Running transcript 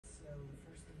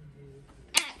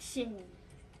Action!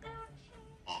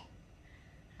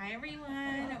 Hi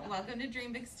everyone, welcome to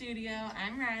Dream Big Studio.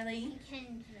 I'm Riley.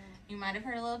 Kendra. You might have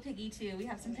heard a little piggy too. We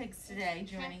have some pigs today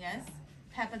joining us.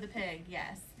 Peppa the pig,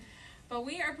 yes. But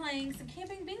we are playing some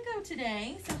camping bingo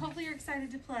today, so hopefully you're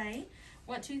excited to play.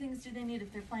 What two things do they need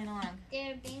if they're playing along?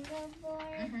 Their bingo board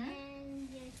and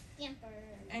your stamper.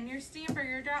 And your stamper,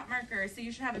 your dot marker. So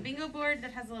you should have a bingo board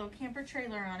that has a little camper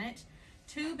trailer on it,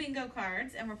 2 bingo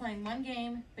cards, and we're playing one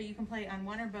game, but you can play on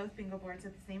one or both bingo boards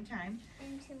at the same time.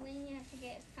 And to win, you have to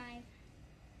get 5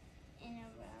 in a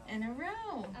row. In a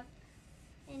row. Up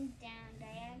and down,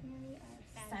 diagonally, or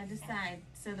Side to side.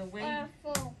 So the way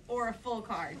or a full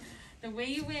card. The way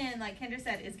you win, like Kendra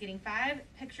said, is getting 5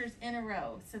 pictures in a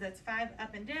row. So that's 5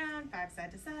 up and down, 5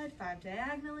 side to side, 5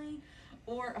 diagonally,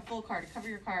 or a full card. Cover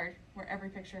your card where every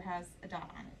picture has a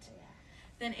dot on it. Yeah.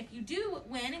 Then if you do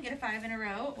win and get a 5 in a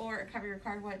row, or cover your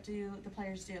card, what do the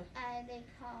players do? They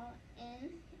call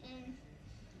in, and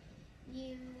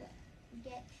you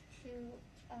get to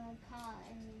call,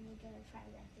 and then you get a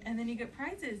prize after. And then you get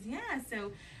prizes, yeah.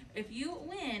 So if you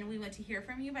win, we want to hear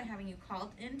from you by having you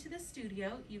called into the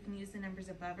studio. You can use the numbers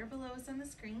above or below us on the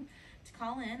screen to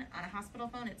call in. On a hospital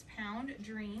phone, it's pound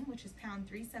DREAM, which is pound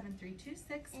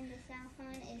 37326. And the cell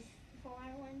phone is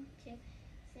 412-692-8500.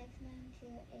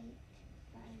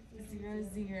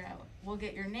 We'll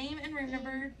get your name and room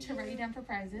number to write you down for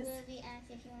prizes. We'll be asked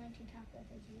if you want to talk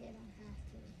with us. You don't have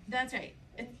to. That's right.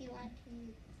 If you want to,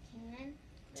 you can.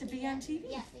 To be on TV.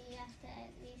 Yeah, but you have to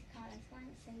at least call us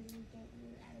once so we get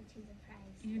you added to the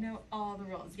prize. You know all the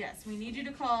rules. Yes, we need you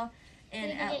to call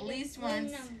in at least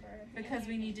once because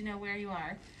we need to know where you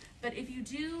are. But if you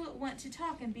do want to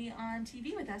talk and be on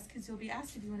TV with us, because you'll be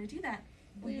asked if you want to do that.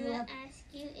 We will ask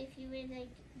you if you would like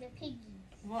the piggies.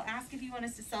 We'll ask if you want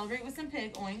us to celebrate with some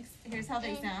pig oinks. Here's how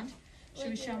they sound. Should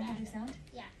we show them how they sound?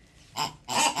 Yeah.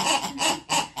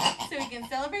 So we can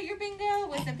celebrate your bingo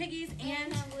with some piggies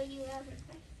and would you rather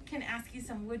can ask you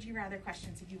some would you rather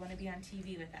questions if you want to be on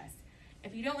TV with us.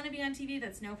 If you don't want to be on TV,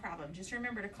 that's no problem. Just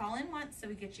remember to call in once so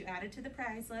we get you added to the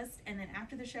prize list, and then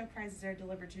after the show, prizes are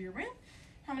delivered to your room.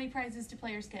 How many prizes do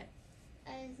players get?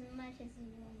 As much as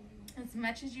you want. As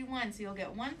much as you want. So you'll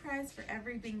get 1 prize for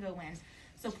every bingo win.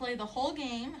 So play the whole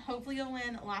game. Hopefully you'll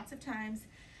win lots of times.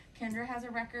 Kendra has a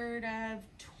record of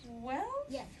 12?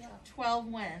 Yeah, 12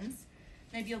 wins.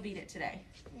 Maybe you'll beat it today.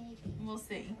 Maybe. We'll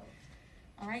see.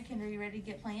 All right, Kendra, you ready to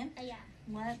get playing? Yeah.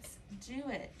 Let's do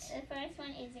it. The first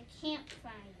one is a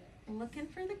campfire. Looking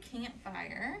for the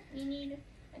campfire. You need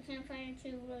a campfire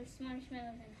to roast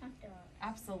marshmallows and hot dogs.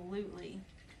 Absolutely.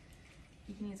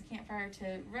 You can use a campfire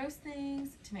to roast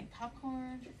things, to make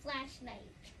popcorn. Flashlight.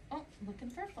 Oh, looking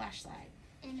for a flashlight.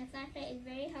 And the flashlight is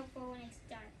very helpful when it's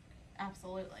dark.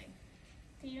 Absolutely.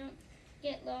 So you don't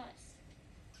get lost.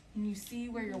 Can you see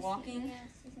where you're walking?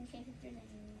 Yes, just in case if there's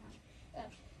any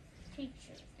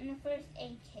creatures. And the first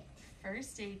aid kit.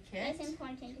 First aid kit. That's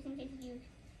important, just in case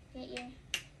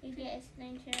you get a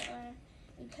splinter or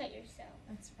you cut yourself.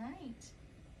 That's right.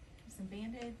 Some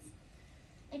Band-Aids.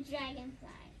 A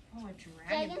dragonfly. Oh, a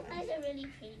dragonfly. Dragonflies are really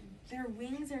pretty. Their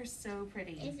wings are so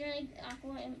pretty. Is there like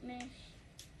aqua mesh?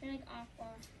 They're like aqua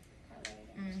colored.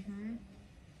 Mm-hmm.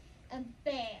 A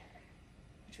bear.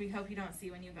 Which we hope you don't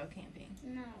see when you go camping.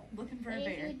 No. Looking for but a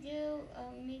bear. If you do,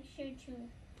 make sure to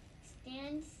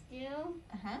stand still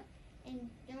and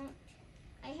don't.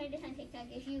 I heard this on TikTok.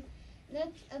 If you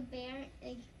look a bear,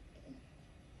 like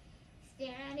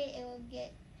stare at it, it will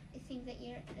get. It seems that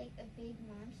you're like a big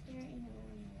monster and it will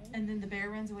run away. And then the bear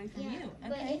runs away from you. Okay.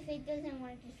 But if it doesn't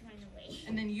work, just run away.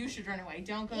 And then you should run away.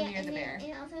 Don't go near the bear.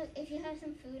 And also, if you have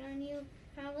some food on you,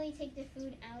 probably take the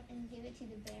food out and give it to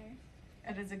the bear.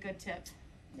 That is a good tip.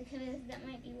 Because that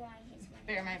might be why he's running.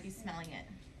 Bear might be smelling it.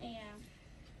 Yeah.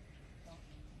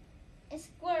 A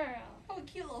squirrel. Oh, a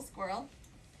cute little squirrel.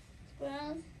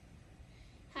 Squirrels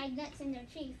hide nuts in their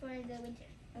tree for the winter.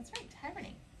 That's right,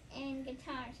 hibernate. And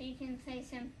guitar, so you can play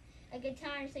a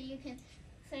guitar so you can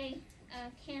play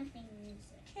camping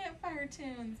music. Campfire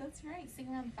tunes, that's right. Sing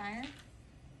around the fire.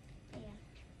 Yeah.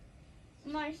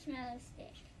 Marshmallow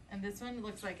stick. And this one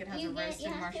looks like it has a roasted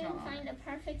marshmallow. You have to find a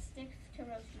perfect stick to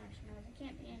roast marshmallows. It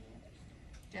can't be any other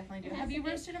stick. Definitely do. Have you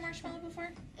roasted a marshmallow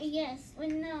before? Yes.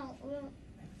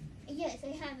 Yes, I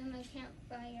have in my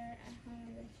campfire at home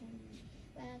in the chimney.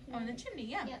 Oh, in the chimney,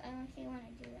 yeah. Yeah, I actually want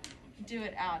to do that. Actually. Do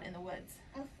it out in the woods.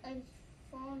 A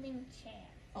folding chair.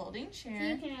 Folding chair. So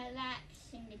you can relax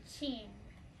in the chair.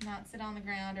 Not sit on the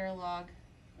ground or a log.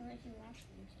 Unless you want to.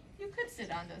 You could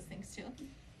sit on those things too.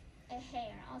 A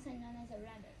hare, also known as a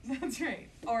rabbit. That's right.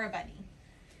 Or a bunny.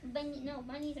 No,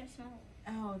 bunnies are smaller.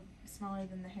 Oh, smaller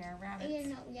than the hare. Rabbits.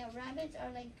 Yeah, rabbits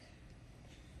are like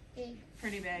big.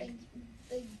 Pretty big.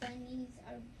 Big bunnies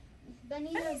are.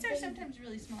 Bunnies are big. sometimes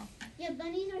really small. Yeah,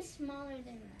 bunnies are smaller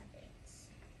than rabbits.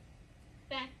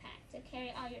 Backpack to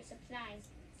carry all your supplies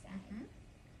inside. Mm-hmm.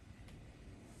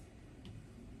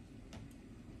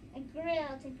 A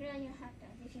grill to grill your hot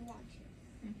dogs if you want to.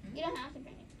 Mm-hmm. You don't have to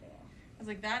bring a grill. I was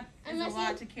like, that is Unless a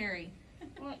lot to carry.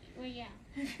 Well, yeah.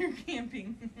 If you're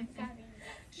camping. Gotta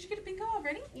Did you get a bingo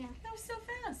already? Yeah. That was so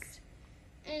fast.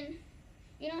 And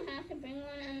you don't have to bring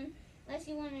one unless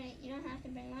you want to. You don't have to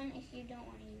bring one if you don't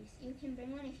want to use. You can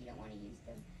bring one if you don't want to use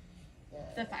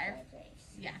the fireplace.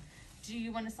 Yeah. Do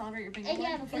you want to celebrate your bingo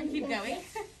Yeah, before you keep bingo, going?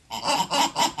 yes.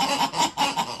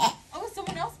 Oh,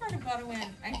 someone else might have got a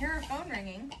win. I hear a phone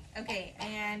ringing. Okay,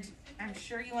 and I'm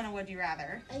sure you want a would you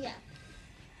rather. Yeah.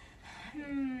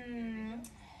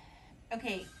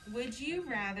 Okay, would you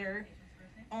rather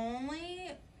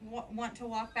only want to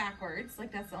walk backwards,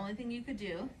 like that's the only thing you could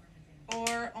do,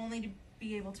 or only to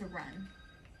be able to run?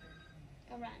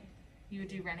 A run. You would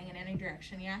do running in any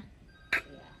direction, yeah? Yeah.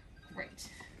 Great.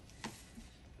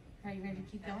 Are you ready to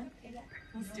keep going? Yeah.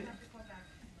 Let's do it.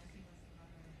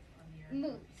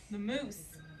 Moose. The moose.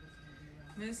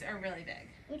 Moose are really big.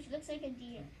 Which looks like a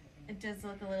deer. It does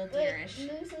look a little But deerish.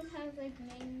 mooses have like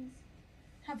manes.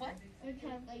 Have what? Or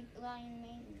have like lion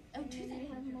manes. Oh, and do then they?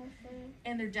 have more fur.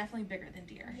 And they're definitely bigger than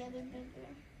deer. Yeah, they're bigger.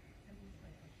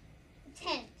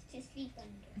 Tent to sleep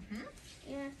under.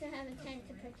 You have to have a tent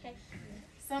to protect you.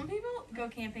 Some people go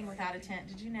camping without a tent.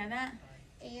 Did you know that?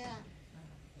 Yeah.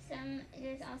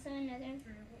 There's also another.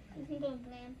 You can go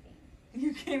glamping.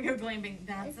 You can go glamping.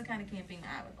 That's the kind of camping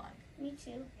I would like. Me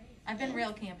too. I've been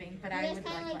real camping, but I That's would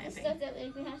kind like of like the glamping. stuff that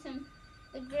like we have some.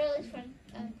 The grill is for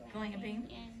Glamping.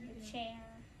 and the chair.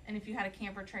 And if you had a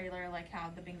camper trailer, like how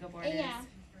the bingo board Yeah.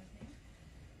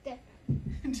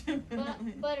 Definitely. is.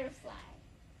 Definitely. Butterfly.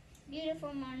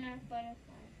 Beautiful monarch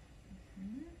butterfly.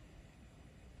 You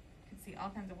can see all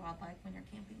kinds of wildlife when you're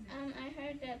camping. I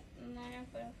heard that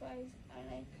monarch butterflies are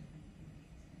like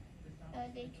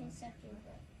they can suck your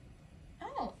butt.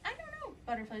 Oh, I don't know.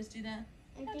 Butterflies do that.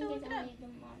 I Have think to it's look it up. only the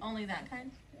monarch. Only that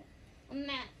kind? A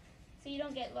map, so you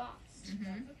don't get lost.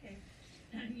 Okay.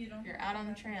 You're out on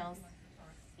the trails.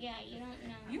 Yeah, you don't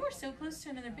know. You were so close to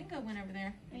another bingo win over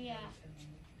there. Yeah.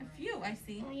 A few, I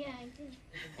see. Oh yeah, I did.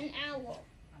 An owl.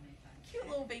 Cute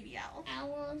little baby owl.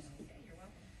 Owls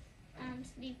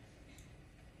sleep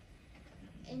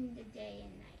in the day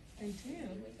and night. They do.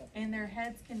 And their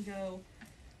heads can go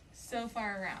so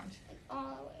far around. Like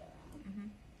all the way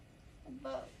around. A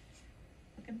boat.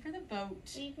 Looking for the boat.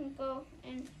 So you can go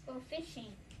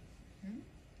fishing. It's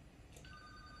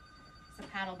a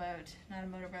paddle boat, not a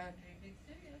motorboat.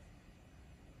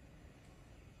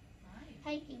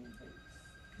 Hiking boots.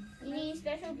 You need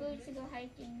special boots to go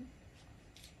hiking.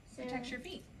 So, Protects your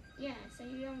feet. Yeah, so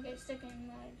you don't get stuck in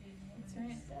mud. That's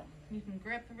right. So, You can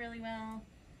grip really well.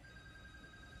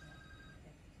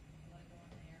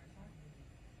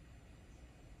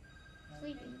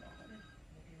 sleeping bag.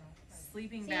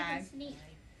 Sleeping So bag. you can sleep.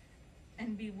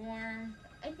 And be warm.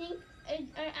 I think,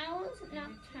 are owls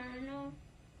nocturnal?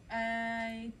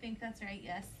 I think that's right,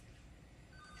 yes.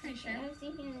 Pretty sure. I was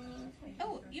thinking of the name of her.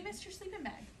 Oh, you missed your sleeping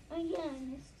bag. Oh yeah, I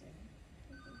missed it.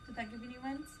 Did that give you new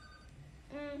ones?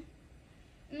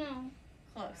 No,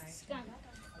 Close. skunk.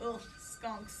 Ugh,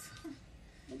 skunks.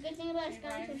 The good thing about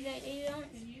skunks is that they don't.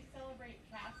 Can you celebrate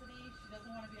Cassidy? She doesn't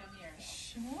want to be on the air.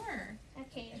 Sure.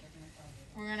 Okay.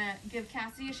 We're gonna give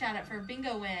Cassie a shout out for a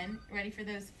bingo win. Ready for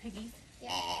those piggies?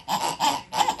 Yeah.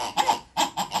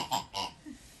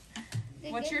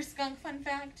 What's your skunk fun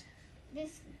fact? The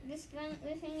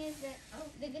thing is that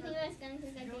the good thing about skunks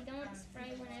is that they don't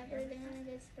spray whenever they want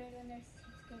to get sprayed when they're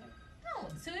scared. Oh,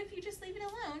 so if you just leave it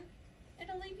alone,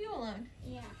 it'll leave you alone.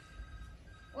 Yeah.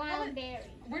 Wild berry.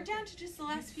 We're down to just the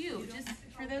last few, just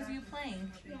for those of you playing.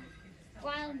 Yeah.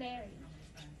 Wild berry.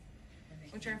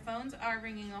 Which our phones are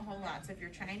ringing a whole lot. So if you're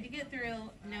trying to get through,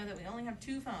 know that we only have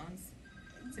 2 phones.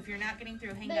 So if you're not getting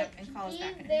through, hang up and call us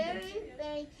back in Be a few very, minutes.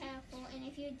 very careful. And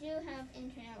if you do have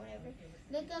internet or whatever,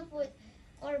 look up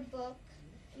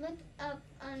look up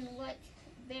on what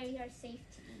berries are safe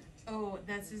to eat. Oh,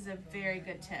 this is a very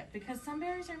good tip because some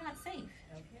berries are not safe,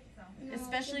 No,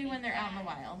 especially it could when be they're out in the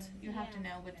bad. wild. You have to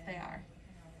know which they are.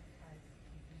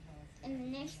 And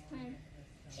the next one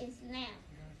is lamp.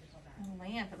 A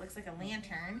lamp. It looks like a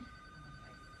lantern.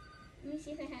 Let me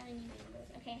see if I have any mangoes.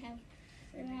 Okay, I have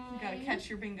You one. gotta catch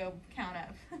your bingo count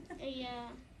up. Yeah.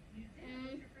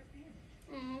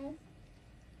 Oh.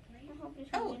 I hope this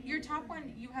Oh, one your is- top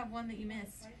one, you have one that you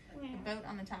missed. Where? The boat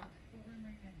on the top.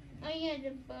 Oh yeah, the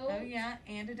boat. Oh yeah,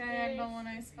 and a diagonal one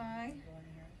I spy.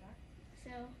 So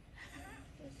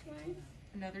this one.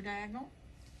 Another diagonal.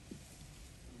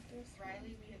 this one.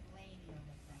 Riley, we have Lainey on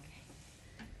the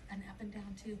front. And up and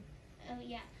down too. Oh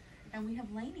yeah. And we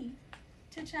have Lainey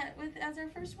to chat with as our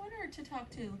first winner to talk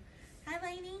to. Hi,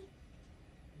 Lainey.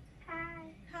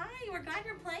 Hi. Hi, we're glad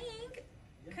you're playing.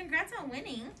 Congrats on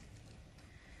winning.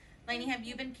 Lainey, have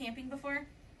you been camping before?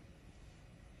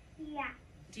 Yeah.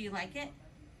 Do you like it?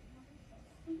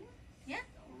 Yeah,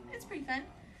 it's pretty fun.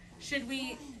 Should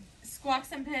we squawk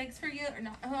some pigs for you or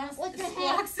not? What the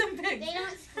Squawk heck? some pigs. They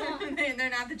don't squawk. They're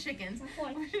not the chickens. Of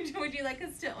course. Would you like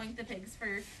us to oink the pigs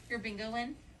for your bingo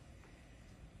win?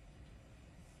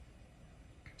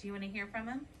 Do you want to hear from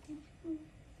them?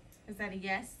 Is that a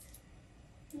yes?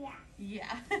 Yeah.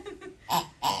 Yeah.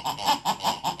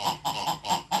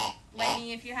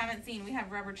 Lainey, if you haven't seen, we have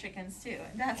rubber chickens too.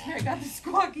 That's where I got the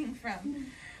squawking from.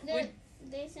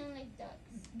 They sound like ducks.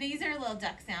 These are little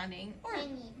duck sounding,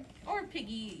 Tiny. or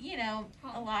piggy. You know,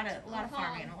 a lot of farm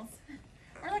hog. animals,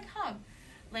 or like hog.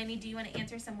 Lainey, do you want to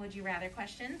answer some would you rather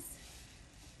questions?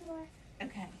 Sure.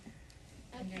 Okay.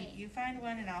 And Okay. you find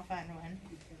one and I'll find one.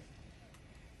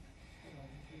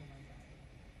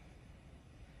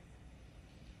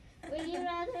 Would you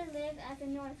rather live at the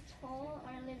North Pole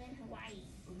or live in Hawaii?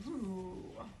 Ooh.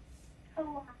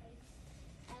 Hawaii.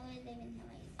 I would live in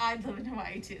Hawaii. I'd live in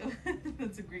Hawaii too.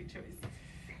 That's a great choice.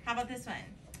 How about this one?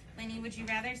 Lainey, would you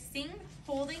rather sing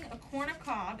holding a corn of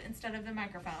cob instead of the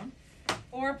microphone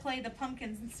or play the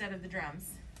pumpkins instead of the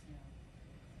drums?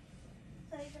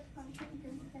 Play the pumpkins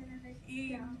instead of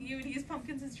the You would use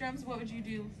pumpkins as drums? What would you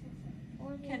do,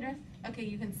 Or do Kendra? Okay,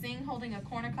 you can sing holding a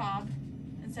corn of cob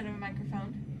instead of a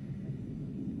microphone.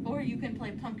 Or you can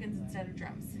play pumpkins instead of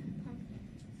drums.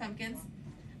 Pumpkins?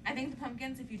 I think the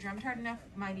pumpkins, if you drummed hard enough,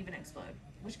 might even explode,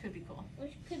 which could be cool.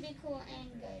 Which could be cool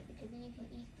and good because then you can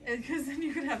eat it. Because then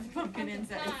you could have the pumpkin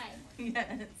inside. pie. Yes.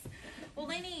 Well,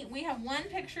 Lainey, we have one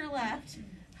picture left.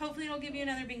 Hopefully it'll give you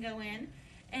another bingo win.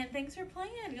 And thanks for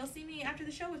playing. You'll see me after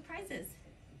the show with prizes.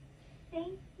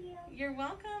 Thank you. You're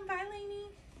welcome. Bye, Lainey.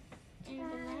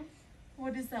 And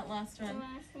What is that last the one?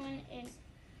 last one is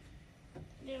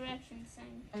direction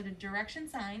sign. Oh, the direction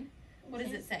sign. What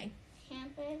does it say?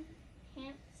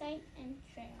 Campsite and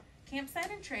trail.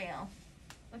 Campsite and trail.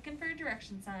 Looking for a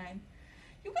direction sign.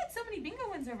 You got so many bingo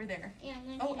wins over there. Yeah,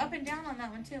 I'm Oh, gonna check. up and down on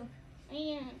that one too. Oh,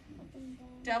 yeah. Up and down.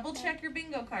 Double check your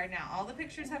bingo card now. All the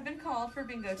pictures have been called for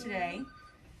bingo today.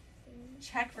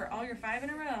 Check for all your 5 in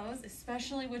a rows,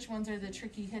 especially which ones are the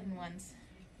tricky hidden ones.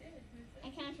 I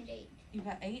counted 8. You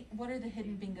got 8? What are the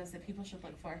hidden bingos that people should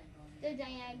look for? The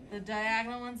diagonal. The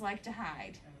diagonal ones like to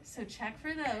hide. So check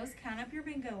for those. Count up your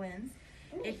bingo wins.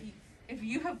 If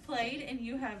you have played and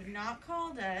you have not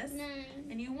called us 9.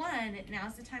 and you won,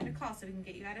 now's the time to call so we can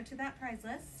get you added to that prize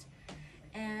list.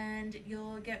 And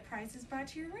you'll get prizes brought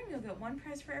to your room. You'll get 1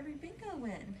 prize for every bingo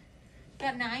win.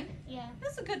 Got 9? Yeah.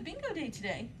 That's a good bingo day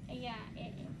today. Yeah.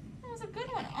 That was a good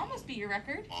one. Almost beat your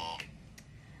record.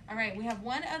 All right, we have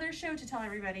one other show to tell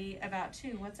everybody about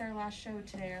too. What's our last show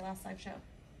today, our last live show?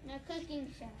 No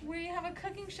cooking show. We have a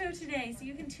cooking show today, so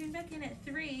you can tune back in at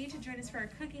 3 to join us for our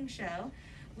cooking show.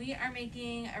 We are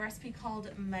making a recipe called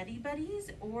Muddy Buddies,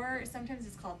 or sometimes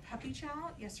it's called Puppy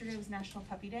Chow. Yesterday was National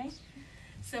Puppy Day.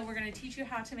 So we're going to teach you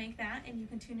how to make that, and you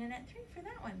can tune in at 3 for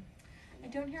that one. I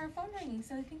don't hear our phone ringing,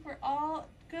 so I think we're all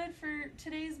good for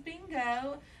today's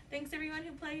bingo. Thanks everyone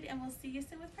who played, and we'll see you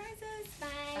soon with prizes. Bye.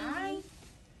 Bye.